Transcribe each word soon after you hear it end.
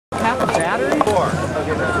half a battery? 4.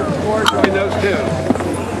 Okay, that's 4. Join those 2. Yeah,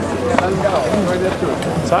 let them go. Join this 2.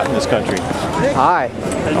 It's hot in this country. Hi.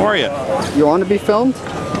 How are you? You want to be filmed?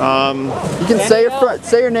 You can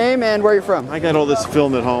say your name and where you're from. I got all this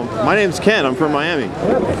film at home. My name's Ken. I'm from Miami.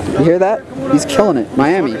 You hear that? He's killing it.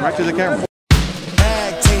 Miami. Right to the camera.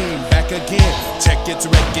 Tag team back again. Check it to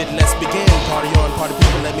wreck it. Let's begin. Party on, party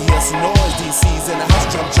people. Let me hear some noise. DC's in the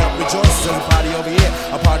house. Jump, jump, rejoice. There's a party over here.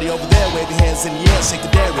 A party over there. Wave your hands in the air. Shake the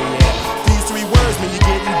dairy. Yeah. These 3 words mean you're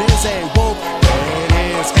getting busy. Whoop. There it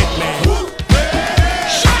is. Hitman. Whoop.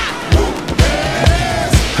 Shot. Whoop.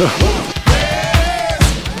 Whoop.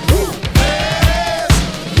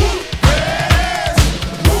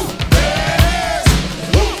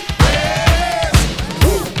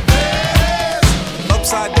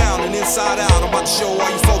 Upside down and inside out. I'm about to show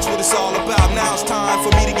all you folks what it's all about. Now it's time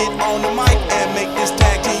for me to get on the mic and make this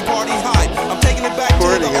tag team party hype. I'm taking it back to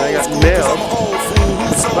the old school, cause I'm an old fool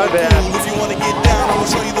who's so cool. If you wanna get down, I'm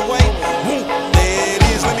gonna show you the way. Whoop, there it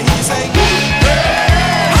is, let me hear you say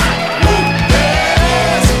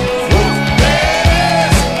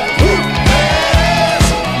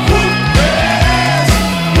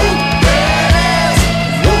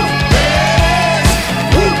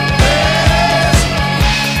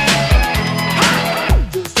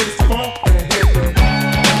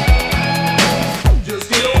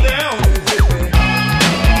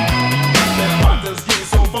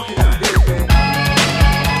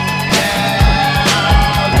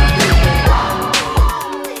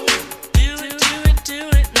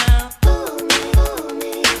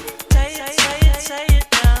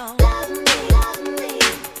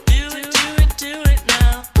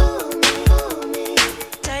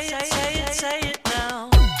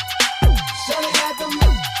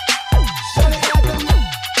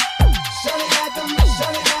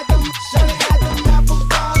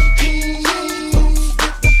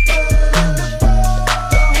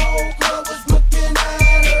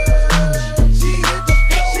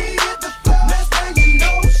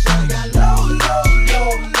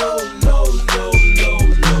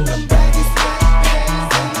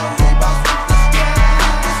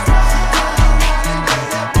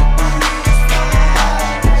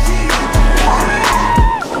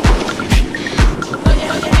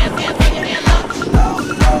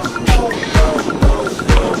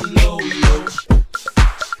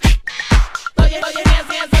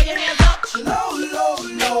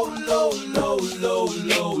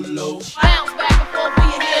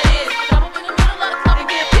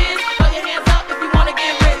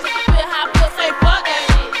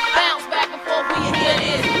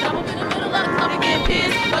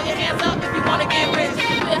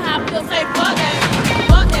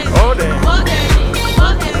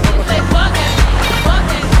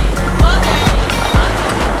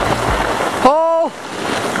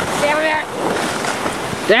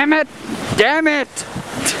Damn it! Damn it!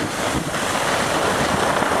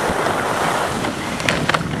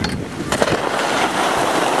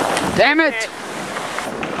 Damn it!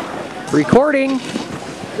 Recording!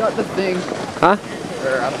 Got the thing. Huh?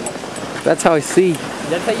 Or, I don't know. That's how I see.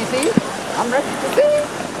 That's how you see? I'm ready to see!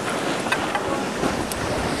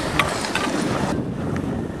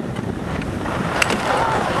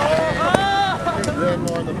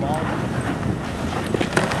 More the ball.